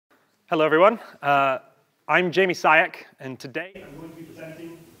Hello, everyone. I'm Jamie Syiek, and today I'm going to be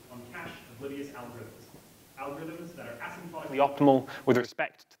presenting on Cache-Oblivious Algorithms. Algorithms that are asymptotically optimal with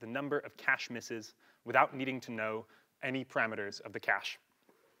respect to the number of cache misses without needing to know any parameters of the cache.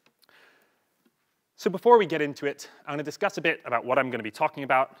 So before we get into it, I'm going to discuss a bit about what I'm going to be talking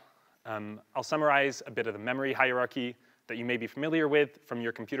about. I'll summarize a bit of the memory hierarchy that you may be familiar with from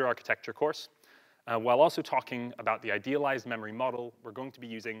your computer architecture course, while also talking about the idealized memory model we're going to be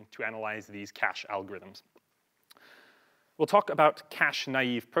using to analyze these cache algorithms. We'll talk about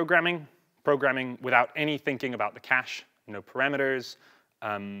cache-naive programming, programming without any thinking about the cache, no parameters,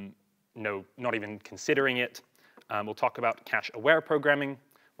 not even considering it. We'll talk about cache-aware programming,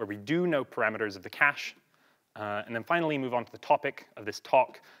 where we do know parameters of the cache, and then finally move on to the topic of this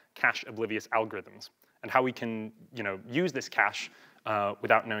talk, cache-oblivious algorithms, and how we can use this cache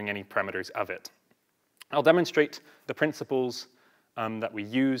without knowing any parameters of it. I'll demonstrate the principles that we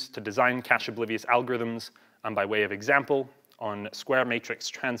use to design cache-oblivious algorithms by way of example on square matrix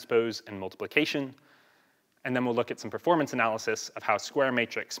transpose and multiplication. And then we'll look at some performance analysis of how square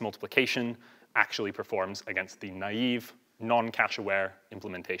matrix multiplication actually performs against the naive, non-cache-aware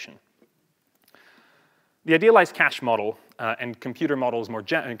implementation. The idealized cache model and computers more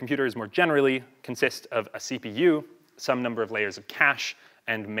generally consist of a CPU, some number of layers of cache,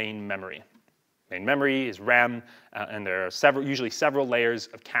 and main memory. Main memory is RAM, and there are usually several layers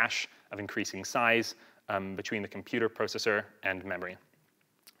of cache of increasing size between the computer processor and memory.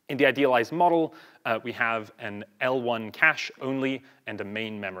 In the idealized model, we have an L1 cache only and a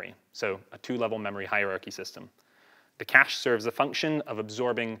main memory, so a two-level memory hierarchy system. The cache serves a function of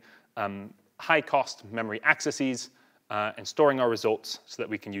absorbing high-cost memory accesses and storing our results so that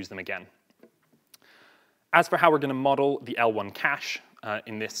we can use them again. As for how we're going to model the L1 cache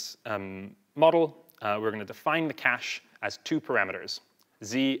in this model, we're going to define the cache as two parameters,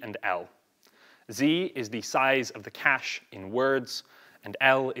 Z and L. Z is the size of the cache in words, and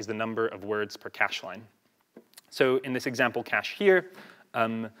L is the number of words per cache line. So in this example cache here,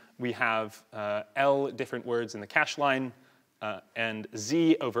 we have L different words in the cache line, and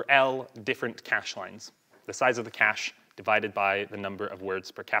Z over L different cache lines, the size of the cache divided by the number of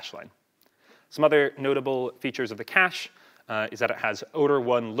words per cache line. Some other notable features of the cache is that it has order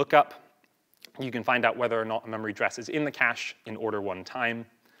 1 lookup. You can find out whether or not a memory address is in the cache in order 1 time.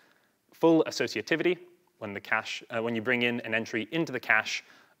 Full associativity. When you bring in an entry into the cache,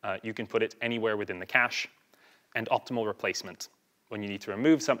 you can put it anywhere within the cache. And optimal replacement. When you need to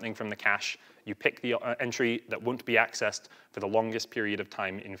remove something from the cache, you pick the entry that won't be accessed for the longest period of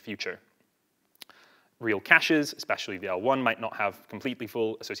time in future. Real caches, especially the L1, might not have completely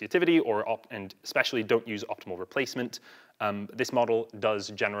full associativity, and especially don't use optimal replacement. This model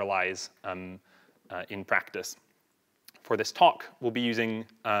does generalize in practice. For this talk, we'll be using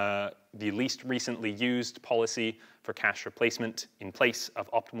the least recently used policy for cache replacement in place of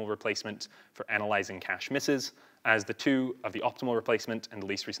optimal replacement for analyzing cache misses, as the two of the optimal replacement and the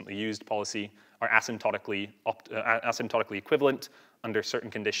least recently used policy are asymptotically equivalent under certain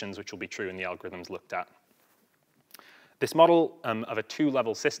conditions, which will be true in the algorithms looked at. This model of a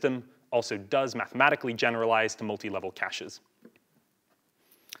two-level system also does mathematically generalize to multi-level caches.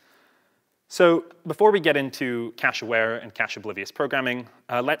 So before we get into cache-aware and cache-oblivious programming,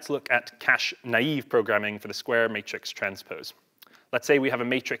 let's look at cache-naive programming for the square matrix transpose. Let's say we have a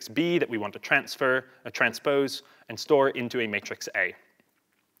matrix B that we want to transpose, and store into a matrix A.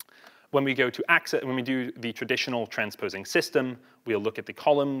 When we do the traditional transposing system, we'll look at the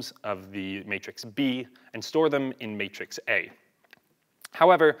columns of the matrix B and store them in matrix A.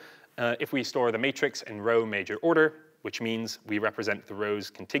 However, if we store the matrix in row major order, which means we represent the rows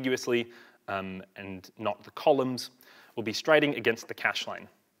contiguously and not the columns, we'll be striding against the cache line.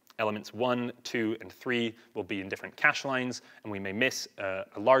 Elements 1, 2, and 3 will be in different cache lines, and we may miss a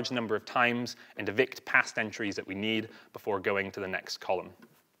large number of times and evict past entries that we need before going to the next column.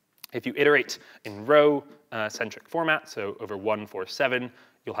 If you iterate in row-centric format, so over 1, 4, 7,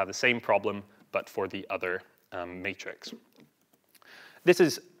 you'll have the same problem, but for the other matrix. This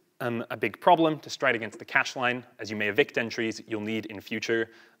is a big problem to stride against the cache line, as you may evict entries you'll need in future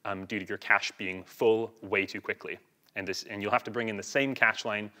due to your cache being full way too quickly. And you'll have to bring in the same cache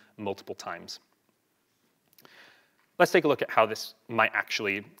line multiple times. Let's take a look at how this might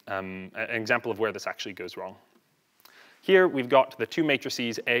actually, an example of where this actually goes wrong. Here we've got the two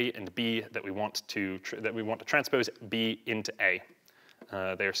matrices A and B that we want to transpose B into A.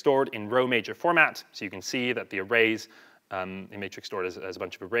 They are stored in row major format, so you can see that the arrays, the matrix stored as a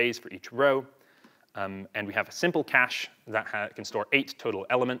bunch of arrays for each row. And we have a simple cache that can store 8 total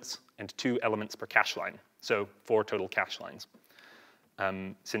elements and 2 elements per cache line, so 4 total cache lines.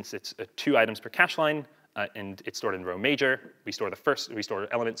 Since it's 2 items per cache line, and it's stored in row major, we store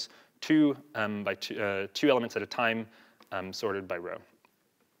elements 2 elements at a time, sorted by row.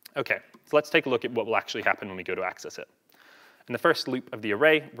 Okay, so let's take a look at what will actually happen when we go to access it. In the first loop of the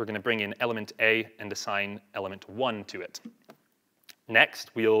array, we're going to bring in element A and assign element 1 to it.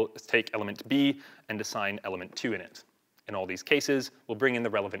 Next, we'll take element B and assign element 2 in it. In all these cases, we'll bring in the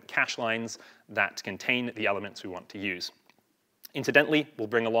relevant cache lines that contain the elements we want to use. Incidentally, we'll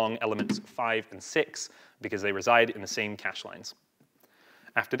bring along elements 5 and 6 because they reside in the same cache lines.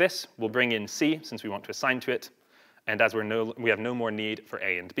 After this, we'll bring in C since we want to assign to it. And as we have no more need for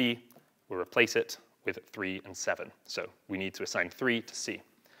A and B, we'll replace it with 3 and 7. So we need to assign 3 to C.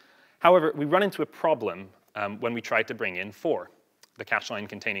 However, we run into a problem when we try to bring in 4. The cache line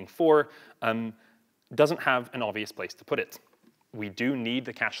containing 4 doesn't have an obvious place to put it. We do need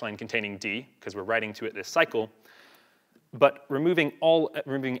the cache line containing D because we're writing to it this cycle. But removing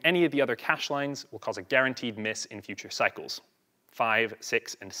any of the other cache lines will cause a guaranteed miss in future cycles. 5,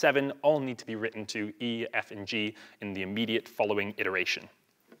 6, and 7 all need to be written to E, F, and G in the immediate following iteration.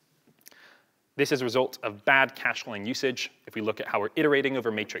 This is a result of bad cache line usage. If we look at how we're iterating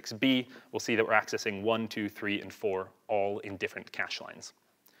over matrix B, we'll see that we're accessing 1, 2, 3, and 4 all in different cache lines.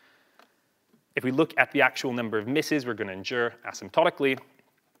 If we look at the actual number of misses we're going to endure asymptotically,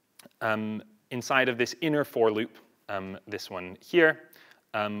 inside of this inner for loop, this one here,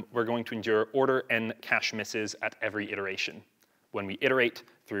 we're going to endure order n cache misses at every iteration. When we iterate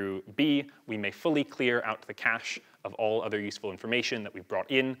through B, we may fully clear out the cache of all other useful information that we've brought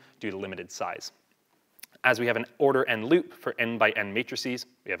in due to limited size. As we have an order n loop for n by n matrices,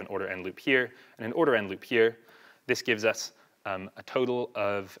 we have an order n loop here and an order n loop here. This gives us a total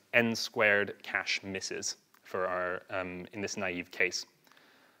of n squared cache misses for our, in this naive case.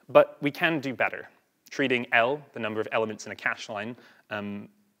 But we can do better. Treating L, the number of elements in a cache line,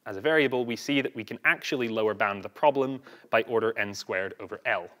 as a variable, we see that we can actually lower bound the problem by order n squared over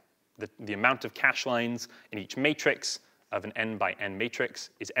L. The amount of cache lines in each matrix of an n by n matrix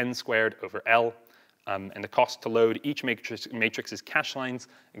is n squared over L, and the cost to load each matrix's cache lines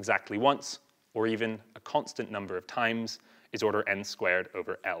exactly once, or even a constant number of times, is order n squared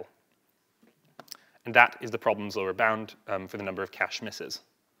over L. And that is the problem's lower bound for the number of cache misses.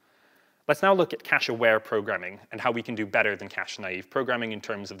 Let's now look at cache-aware programming and how we can do better than cache-naive programming in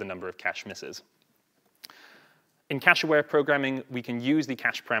terms of the number of cache misses. In cache-aware programming, we can use the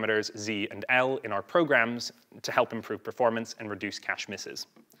cache parameters Z and L in our programs to help improve performance and reduce cache misses.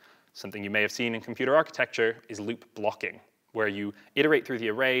 Something you may have seen in computer architecture is loop blocking, where you iterate through the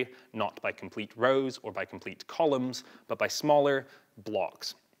array not by complete rows or by complete columns, but by smaller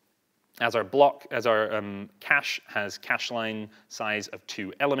blocks. As our cache has cache line size of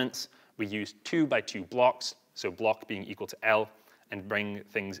 2 elements, we use 2 by 2 blocks, so block being equal to L, and bring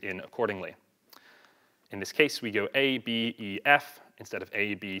things in accordingly. In this case, we go A, B, E, F instead of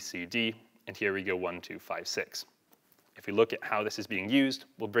A, B, C, D, and here we go 1, 2, 5, 6. If we look at how this is being used,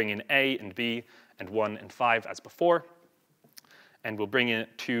 we'll bring in A and B and 1 and 5 as before, and we'll bring in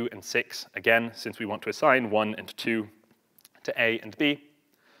 2 and 6 again, since we want to assign 1 and 2 to A and B.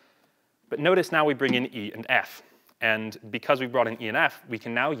 But notice now we bring in E and F. And because we brought in E and F, we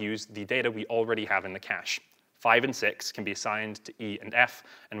can now use the data we already have in the cache. 5 and 6 can be assigned to E and F,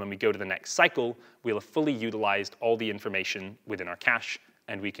 and when we go to the next cycle, we'll have fully utilized all the information within our cache,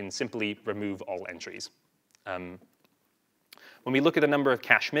 and we can simply remove all entries. When we look at the number of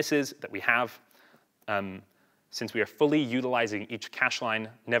cache misses that we have, since we are fully utilizing each cache line,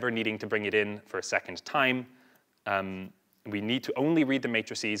 never needing to bring it in for a second time, we need to only read the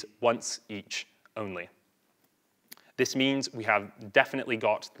matrices once each only. This means we have definitely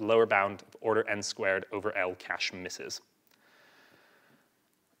got the lower bound of order n squared over L cache misses.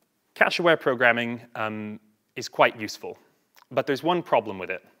 Cache-aware programming is quite useful, but there's one problem with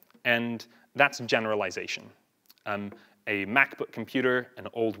it, and that's generalization. A MacBook computer, an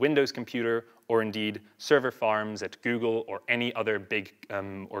old Windows computer, or indeed server farms at Google or any other big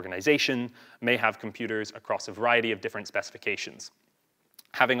organization may have computers across a variety of different specifications.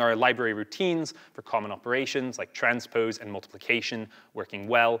 Having our library routines for common operations like transpose and multiplication working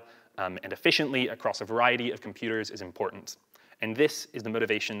well and efficiently across a variety of computers is important. And this is the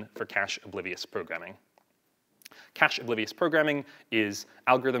motivation for cache-oblivious programming. Cache-oblivious programming is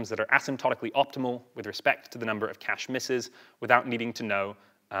algorithms that are asymptotically optimal with respect to the number of cache misses without needing to know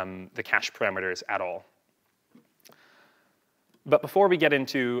the cache parameters at all. But before we get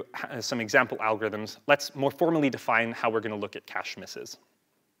into some example algorithms, let's more formally define how we're going to look at cache misses.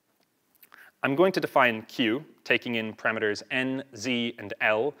 I'm going to define Q, taking in parameters n, z, and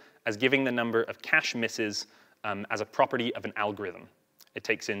l, as giving the number of cache misses as a property of an algorithm. It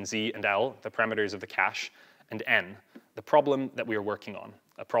takes in z and l, the parameters of the cache, and n, the problem that we are working on,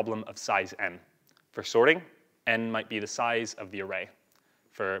 a problem of size n. For sorting, n might be the size of the array.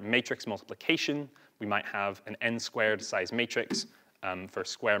 For matrix multiplication, we might have an n squared size matrix for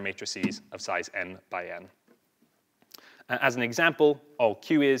square matrices of size n by n. As an example, all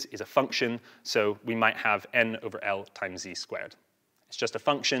q is a function, so we might have n over l times z squared. It's just a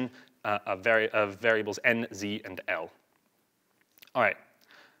function of variables n, z, and l. All right.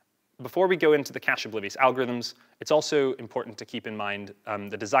 Before we go into the cache-oblivious algorithms, it's also important to keep in mind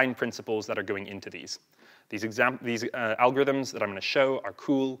the design principles that are going into these. These algorithms that I'm going to show are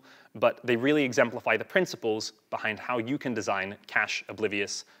cool, but they really exemplify the principles behind how you can design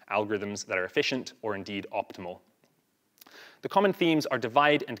cache-oblivious algorithms that are efficient or indeed optimal. The common themes are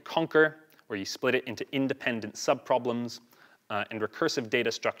divide and conquer, where you split it into independent subproblems, and recursive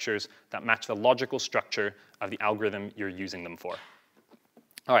data structures that match the logical structure of the algorithm you're using them for.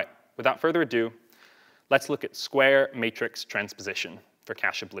 All right, without further ado, let's look at square matrix transposition for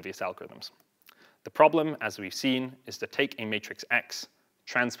cache-oblivious algorithms. The problem, as we've seen, is to take a matrix X,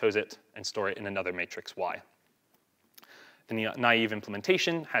 transpose it, and store it in another matrix Y. The naive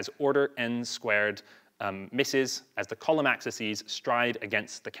implementation has order n squared misses as the column axes stride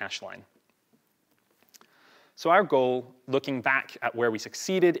against the cache line. So our goal, looking back at where we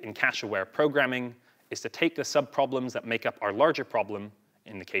succeeded in cache-aware programming, is to take the subproblems that make up our larger problem.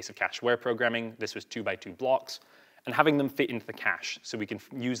 In the case of cache-aware programming, this was 2x2 blocks, and having them fit into the cache so we can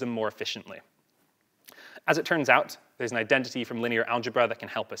use them more efficiently. As it turns out, there's an identity from linear algebra that can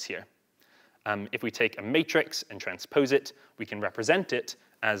help us here. If we take a matrix and transpose it, we can represent it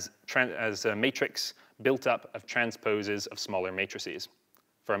as a matrix built up of transposes of smaller matrices.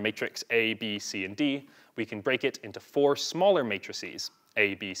 For a matrix A, B, C, and D, we can break it into 4 smaller matrices,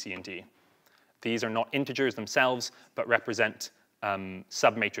 A, B, C, and D. These are not integers themselves, but represent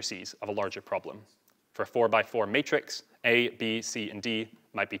submatrices of a larger problem. For a 4x4 matrix, A, B, C, and D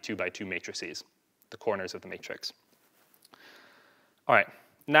might be 2x2 matrices, the corners of the matrix. All right,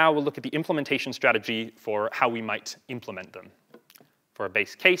 now we'll look at the implementation strategy for how we might implement them. For a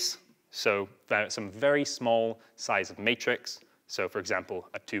base case, so some very small size of matrix, so for example,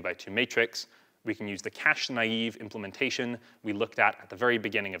 a 2x2 matrix, we can use the cache-naive implementation we looked at the very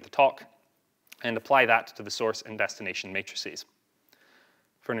beginning of the talk and apply that to the source and destination matrices.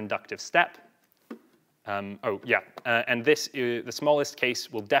 For an inductive step, and this, the smallest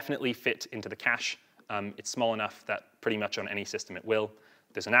case will definitely fit into the cache. It's small enough that pretty much on any system it will.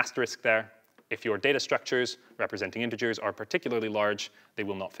 There's an asterisk there. If your data structures representing integers are particularly large, they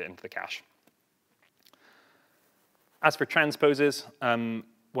will not fit into the cache. As for transposes,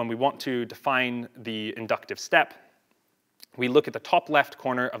 when we want to define the inductive step, we look at the top left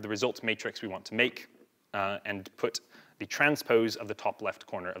corner of the results matrix we want to make and put the transpose of the top left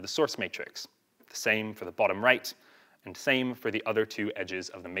corner of the source matrix. The same for the bottom right, and same for the other 2 edges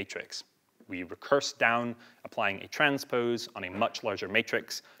of the matrix. We recurse down, applying a transpose on a much larger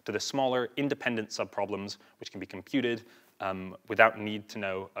matrix to the smaller independent subproblems, which can be computed without need to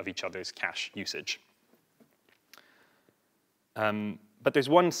know of each other's cache usage. But there's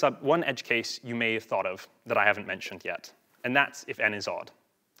one edge case you may have thought of that I haven't mentioned yet, and that's if n is odd.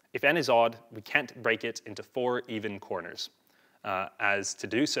 If n is odd, we can't break it into 4 even corners. As to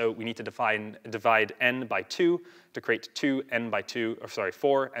do so, we need to divide n by 2 to create 4 n by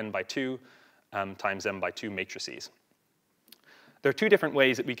 2 times n by 2 matrices. There are 2 different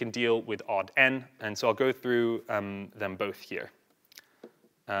ways that we can deal with odd n, and so I'll go through them both here.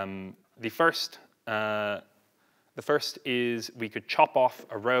 The first is we could chop off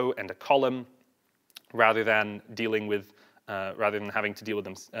a row and a column rather than having to deal with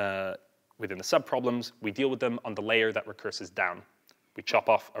them within the subproblems. We deal with them on the layer that recurses down. We chop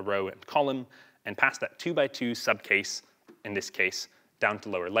off a row and column and pass that 2x2 subcase, in this case, down to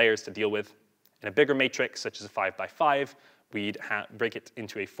lower layers to deal with. In a bigger matrix, such as a 5x5, we'd break it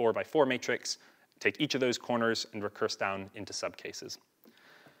into a 4x4 matrix, take each of those corners and recurse down into subcases.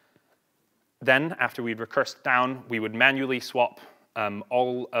 Then, after we'd recursed down, we would manually swap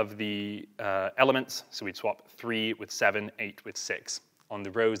all of the elements. So we'd swap 3 with 7, 8 with 6 on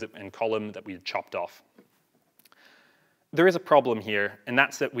the rows and column that we'd chopped off. There is a problem here, and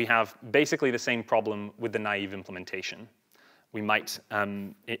that's that we have basically the same problem with the naive implementation. We might,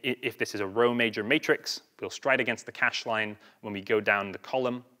 if this is a row major matrix, we'll stride against the cache line when we go down the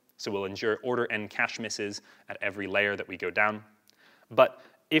column. So we'll endure order n cache misses at every layer that we go down. But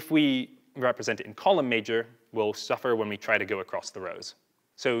if we represent it in column major, we'll suffer when we try to go across the rows.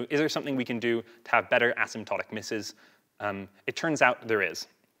 So is there something we can do to have better asymptotic misses? It turns out there is.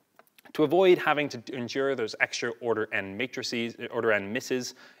 To avoid having to endure those extra order n matrices, order n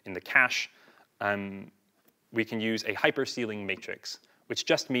misses in the cache, we can use a hypersealing matrix, which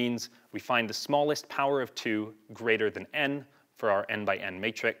just means we find the smallest power of 2 greater than n for our n by n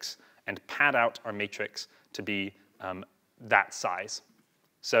matrix and pad out our matrix to be that size.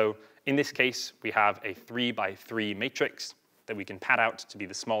 So in this case, we have a 3 by 3 matrix that we can pad out to be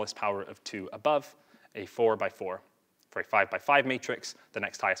the smallest power of 2 above, a 4 by 4. For a 5 by 5 matrix, the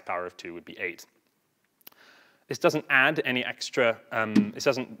next highest power of 2 would be 8. This doesn't add any extra, this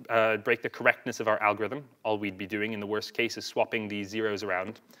doesn't break the correctness of our algorithm. All we'd be doing in the worst case is swapping these zeros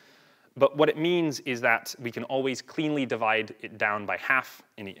around. But what it means is that we can always cleanly divide it down by half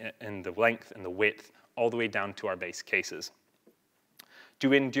in the length and the width, all the way down to our base cases. Do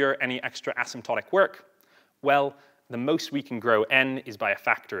we endure any extra asymptotic work? Well, the most we can grow n is by a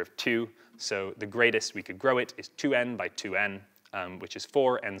factor of 2. So the greatest we could grow it is 2n by 2n, which is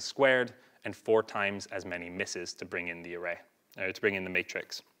 4n squared, and 4 times as many misses to bring in the array, to bring in the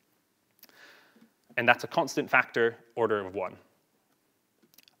matrix. And that's a constant factor, order of 1.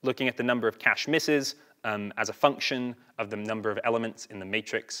 Looking at the number of cache misses as a function of the number of elements in the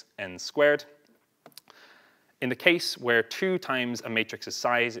matrix n squared. In the case where 2 times a matrix's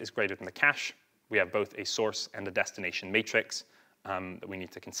size is greater than the cache, we have both a source and a destination matrix that we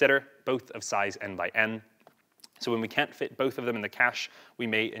need to consider, both of size n by n. So when we can't fit both of them in the cache, we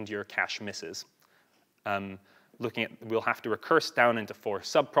may endure cache misses. We'll have to recurse down into 4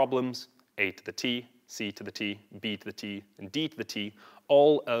 subproblems, a to the t, c to the t, b to the t, and d to the t,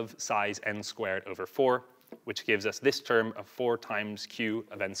 all of size n squared over 4, which gives us this term of 4 times q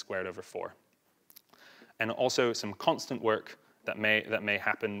of n squared over 4. And also some constant work that may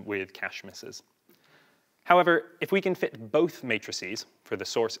happen with cache misses. However, if we can fit both matrices for the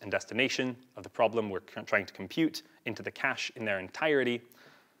source and destination of the problem we're trying to compute into the cache in their entirety,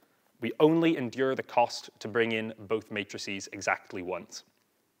 we only endure the cost to bring in both matrices exactly once.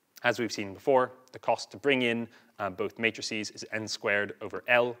 As we've seen before, the cost to bring in both matrices is n squared over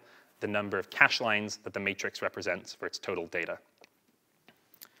L, the number of cache lines that the matrix represents for its total data.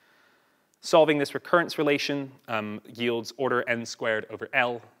 Solving this recurrence relation yields order n squared over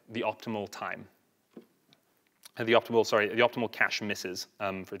L, the optimal time. The optimal cache misses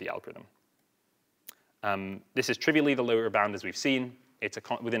for the algorithm. This is trivially the lower bound as we've seen. It's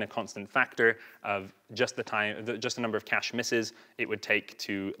within a constant factor of just the number of cache misses it would take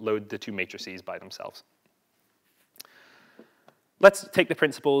to load the 2 matrices by themselves. Let's take the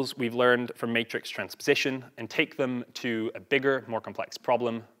principles we've learned from matrix transposition and take them to a bigger, more complex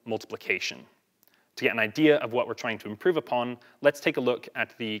problem, multiplication. To get an idea of what we're trying to improve upon, let's take a look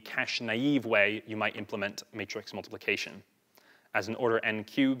at the cache-naive way you might implement matrix multiplication. As an order n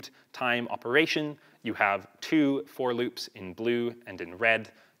cubed time operation, you have 2 for loops in blue and in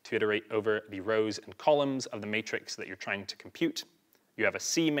red to iterate over the rows and columns of the matrix that you're trying to compute. You have a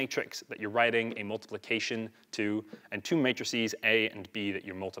C matrix that you're writing a multiplication to, and 2 matrices A and B that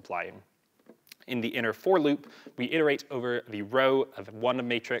you're multiplying. In the inner for loop, we iterate over the row of one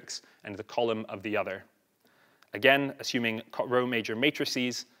matrix and the column of the other. Again, assuming row major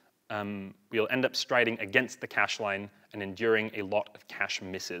matrices, we'll end up striding against the cache line and enduring a lot of cache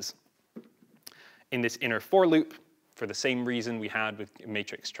misses. In this inner for loop, for the same reason we had with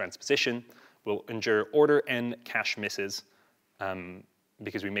matrix transposition, we'll endure order n cache misses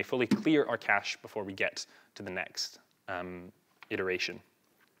because we may fully clear our cache before we get to the next iteration.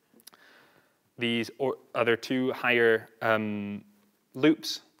 These other 2 higher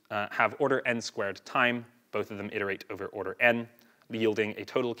loops have order n squared time. Both of them iterate over order n, yielding a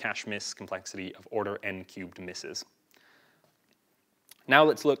total cache miss complexity of order n cubed misses. Now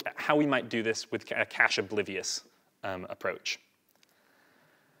let's look at how we might do this with a cache-oblivious approach.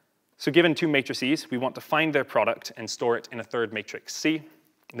 So given 2 matrices, we want to find their product and store it in a third matrix C.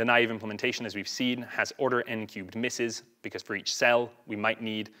 The naive implementation, as we've seen, has order n cubed misses, because for each cell, we might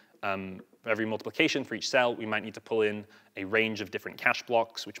need, for every multiplication for each cell, we might need to pull in a range of different cache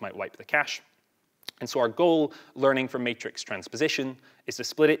blocks, which might wipe the cache. And so our goal, learning from matrix transposition, is to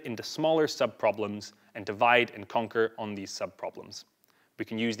split it into smaller subproblems and divide and conquer on these subproblems. We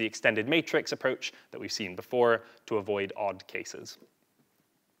can use the extended matrix approach that we've seen before to avoid odd cases.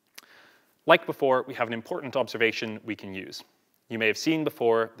 Like before, we have an important observation we can use. You may have seen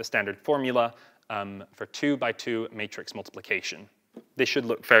before the standard formula for 2 by 2 matrix multiplication. This should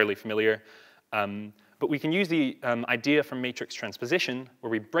look fairly familiar, but we can use the idea from matrix transposition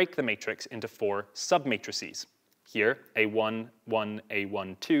where we break the matrix into 4 submatrices. Here, A1, 1,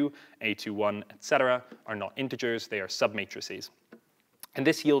 A1, 2, A2, 1, etc. are not integers, they are submatrices. And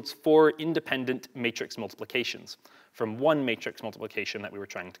this yields 4 independent matrix multiplications from one matrix multiplication that we were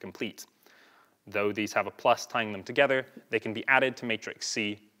trying to complete. Though these have a plus tying them together, they can be added to matrix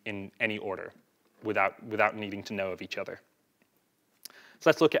C in any order without needing to know of each other. So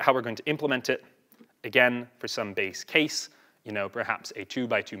let's look at how we're going to implement it. Again, for some base case, perhaps a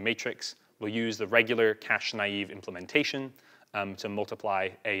 2x2 matrix, we'll use the regular cache-naive implementation to multiply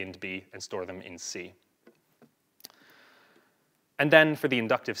A and B and store them in C. And then for the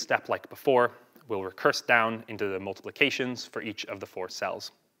inductive step like before, we'll recurse down into the multiplications for each of the 4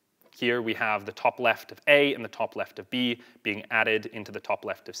 cells. Here we have the top left of A and the top left of B being added into the top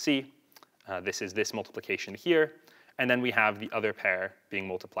left of C. This is this multiplication here. And then we have the other pair being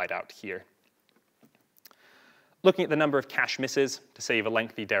multiplied out here. Looking at the number of cache misses to save a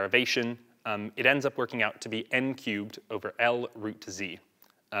lengthy derivation, it ends up working out to be n cubed over L root z,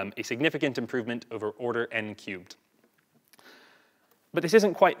 a significant improvement over order n cubed. But this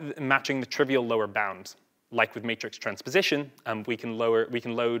isn't quite matching the trivial lower bound. Like with matrix transposition, we can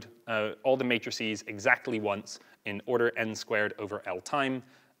load all the matrices exactly once in order n squared over L time.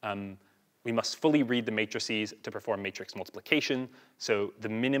 We must fully read the matrices to perform matrix multiplication, so the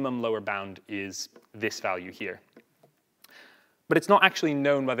minimum lower bound is this value here. But it's not actually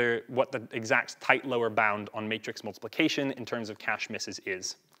known what the exact tight lower bound on matrix multiplication in terms of cache misses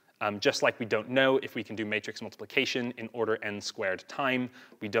is. Just like we don't know if we can do matrix multiplication in order n squared time,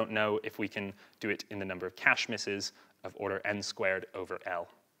 we don't know if we can do it in the number of cache misses of order n squared over L.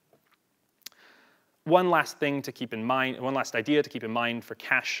 One last thing to keep in mind, one last idea to keep in mind for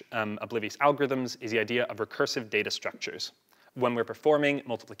cache-oblivious algorithms is the idea of recursive data structures. When we're performing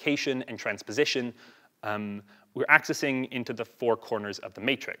multiplication and transposition, we're accessing into the 4 corners of the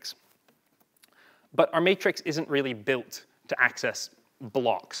matrix. But our matrix isn't really built to access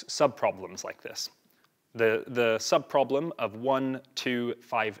blocks, subproblems like this. The subproblem of 1, 2,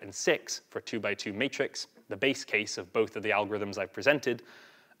 5, and 6 for 2x2 matrix, the base case of both of the algorithms I've presented,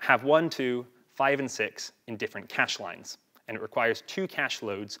 have 1, 2, 5, and 6 in different cache lines. And it requires 2 cache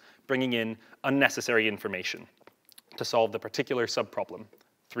loads bringing in unnecessary information to solve the particular subproblem.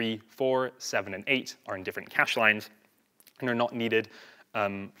 3, 4, 7, and 8 are in different cache lines and are not needed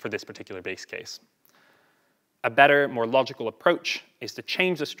for this particular base case. A better, more logical approach is to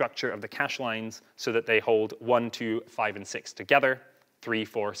change the structure of the cache lines so that they hold 1, 2, 5, and 6 together, 3,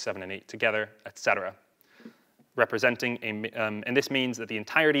 4, 7, and 8 together, etc. Representing and this means that the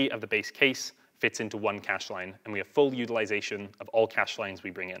entirety of the base case fits into one cache line, and we have full utilization of all cache lines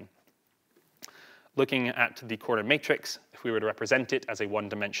we bring in. Looking at the corner matrix, if we were to represent it as a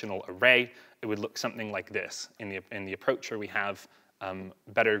one-dimensional array, it would look something like this in the approach where we have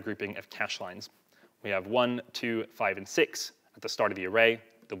better grouping of cache lines. We have 1, 2, 5, and 6 at the start of the array.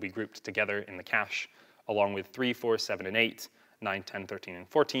 They'll be grouped together in the cache, along with 3, 4, 7, and 8, 9, 10, 13, and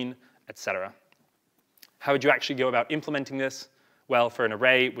 14, etc. How would you actually go about implementing this? Well, for an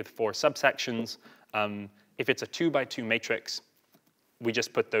array with 4 subsections, if it's a 2x2 matrix, we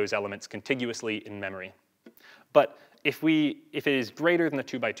just put those elements contiguously in memory. But if it is greater than the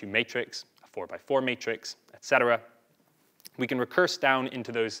 2x2 matrix, a 4x4 matrix, etc., we can recurse down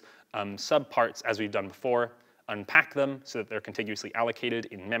into those subparts as we've done before, unpack them so that they're contiguously allocated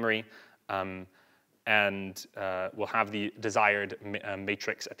in memory, and we'll have the desired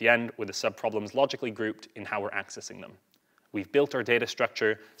matrix at the end with the subproblems logically grouped in how we're accessing them. We've built our data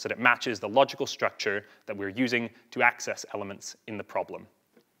structure so that it matches the logical structure that we're using to access elements in the problem.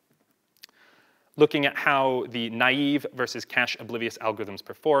 Looking at how the naive versus cache-oblivious algorithms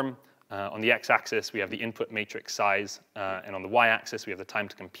perform, on the x-axis, we have the input matrix size, and on the y-axis, we have the time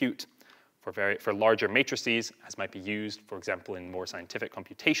to compute. For larger matrices, as might be used, for example, in more scientific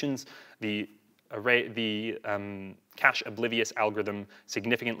computations, the cache-oblivious algorithm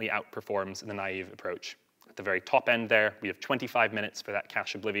significantly outperforms the naive approach. At the very top end there, we have 25 minutes for that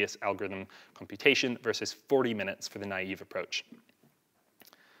cache-oblivious algorithm computation versus 40 minutes for the naive approach.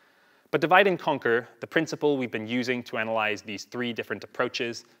 But divide and conquer, the principle we've been using to analyze these 3 different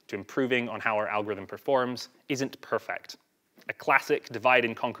approaches to improving on how our algorithm performs, isn't perfect. A classic divide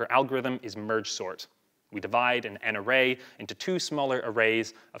and conquer algorithm is merge sort. We divide an n array into 2 smaller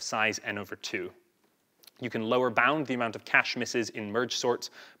arrays of size n over 2. You can lower bound the amount of cache misses in merge sort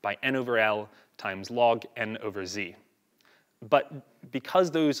by n over L times log n over z. But because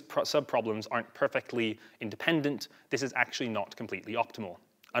those subproblems aren't perfectly independent, this is actually not completely optimal.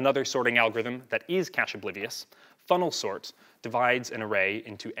 Another sorting algorithm that is cache-oblivious, funnel sort, divides an array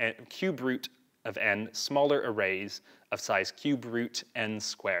into cube root of n smaller arrays of size cube root n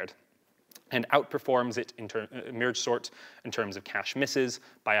squared, and outperforms it in merge sort in terms of cache misses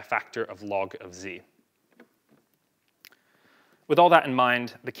by a factor of log of z. With all that in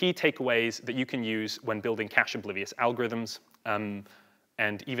mind, the key takeaways that you can use when building cache-oblivious algorithms,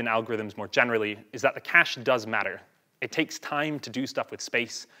 and even algorithms more generally, is that the cache does matter. It takes time to do stuff with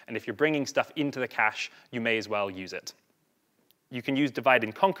space, and if you're bringing stuff into the cache, you may as well use it. You can use divide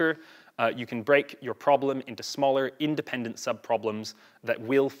and conquer. You can break your problem into smaller, independent subproblems that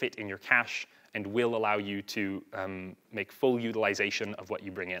will fit in your cache and will allow you to make full utilization of what you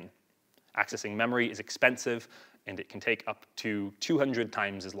bring in. Accessing memory is expensive, and it can take up to 200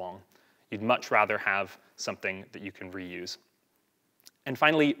 times as long. You'd much rather have something that you can reuse. And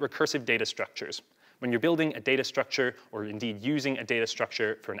finally, recursive data structures. When you're building a data structure, or indeed using a data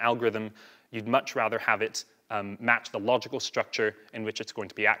structure for an algorithm, you'd much rather have it match the logical structure in which it's going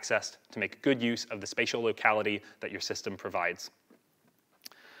to be accessed to make good use of the spatial locality that your system provides.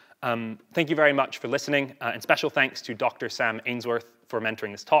 Thank you very much for listening, and special thanks to Dr. Sam Ainsworth for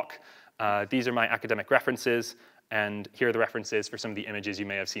mentoring this talk. These are my academic references, and here are the references for some of the images you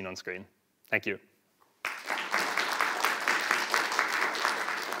may have seen on screen. Thank you.